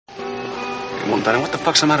Montana, what the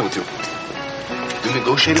fuck's the matter with you? You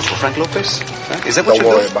negotiated for Frank Lopez? Huh? Is that what Don't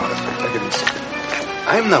you're worry doing? about it. I'll give you a second.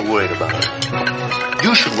 I'm not worried about it.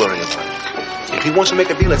 You should worry about it. If he wants to make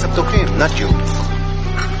a deal, it's up to him, not you.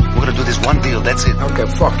 We're gonna do this one deal, that's it. Okay,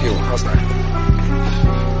 fuck you. How's that?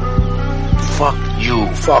 Fuck you.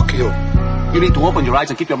 Fuck you. You need to open your eyes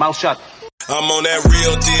and keep your mouth shut. I'm on that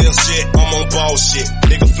real deal shit, I'm on bullshit.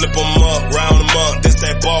 Nigga flip 'em up, round 'em up, that's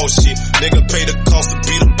that bullshit. Nigga pay the cost to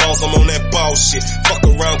be the boss, I'm on that bullshit. Fuck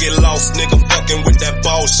around, get lost, nigga fucking with that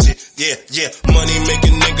bullshit. Yeah, money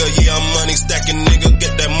making nigga, yeah, I'm money stacking nigga.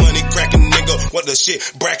 Get that money cracking nigga, what the shit,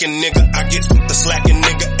 bracking nigga. I get the slacking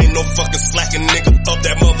nigga, ain't no fucking slacking nigga. Up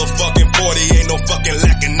that motherfucking 40, ain't no fucking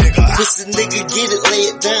lacking nigga. Pussy nigga get it, lay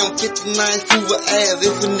it down, 59 Hoover Ave.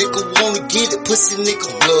 If a nigga wanna get it, pussy nigga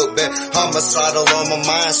bloodbath. Homicidal on my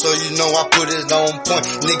mind, so you know I put it on point.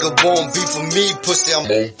 Nigga won't be for me, pussy, I'm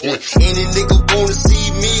on point. Any nigga wanna see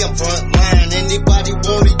me, I'm front line. Anybody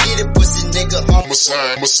wanna get it, pussy nigga, I'm a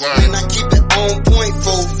sign. And I keep it on point,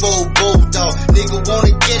 4-4 bulldog. Nigga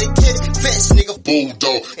wanna get it, fetch nigga,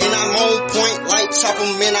 bulldog. And I'm on point like chopper,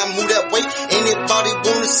 man, I move that weight. Anybody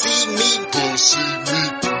wanna see me,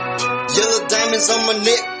 Yellow diamonds on my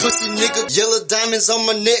neck, pussy nigga. Yellow diamonds on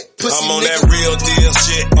my neck, pussy nigga. I'm on that real deal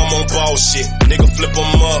shit, I'm on bullshit. Nigga flip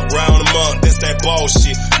 'em up, round 'em up, that's that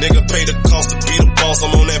bullshit. Nigga pay the cost to be the boss,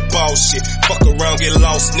 I'm on that bullshit. Fuck around, get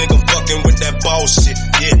lost, nigga fucking with that bullshit.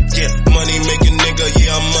 Yeah, money making nigga,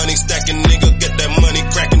 yeah, I'm money stacking nigga. Get that money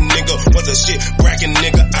cracking nigga, what the shit, bracking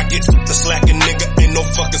nigga. I get the slacking nigga, ain't no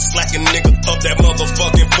fucking slacking nigga. Up that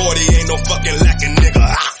motherfucking 40, ain't no fucking lacking nigga.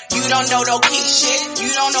 You don't know no key shit,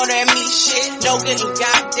 you don't know that me shit. No getting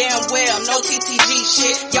goddamn well, no TTG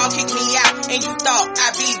shit. Y'all kicked me out and you thought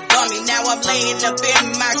I'd be bummy. Now I'm laying up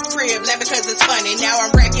in my crib, laughing cause it's funny. Now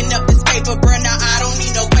I'm racking up this paper, bruh, now I don't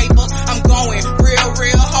need no paper. I'm going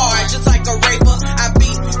real hard, just like a raper. I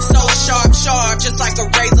be so sharp, just like a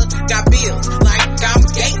razor. Got bills, like I'm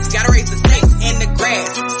Gates, gotta raise the stakes in the grass.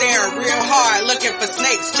 Staring real hard, looking for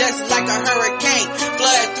snakes, just like a hurricane.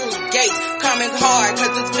 Flood through the gates, coming hard,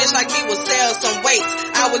 cause this bitch like me will sell some weights.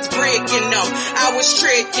 I was breaking them, I was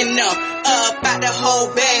tricking them. Up out the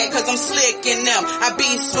whole bag, cause I'm slicking them. I be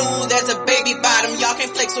smooth as a baby bottom, y'all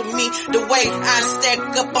can't flex with me. The way I stack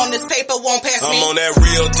up on this paper won't pass me. I'm on that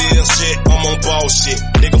real deal shit, I'm on bullshit.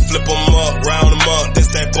 Nigga flip 'em up, round 'em up,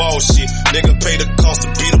 that's that bullshit. Nigga pay the cost to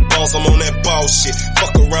be the boss, I'm on that bullshit.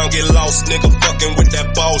 Fuck around, get lost, nigga fucking with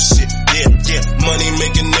that bullshit. Yeah, money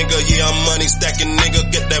making nigga, yeah, I'm money stacking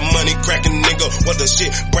nigga. Get that money cracking nigga, what the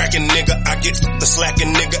shit, bracking nigga. I get the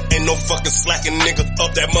slacking nigga, ain't no fucking slacking nigga.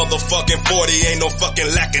 Up that motherfucking 40, ain't no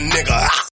fucking lacking nigga.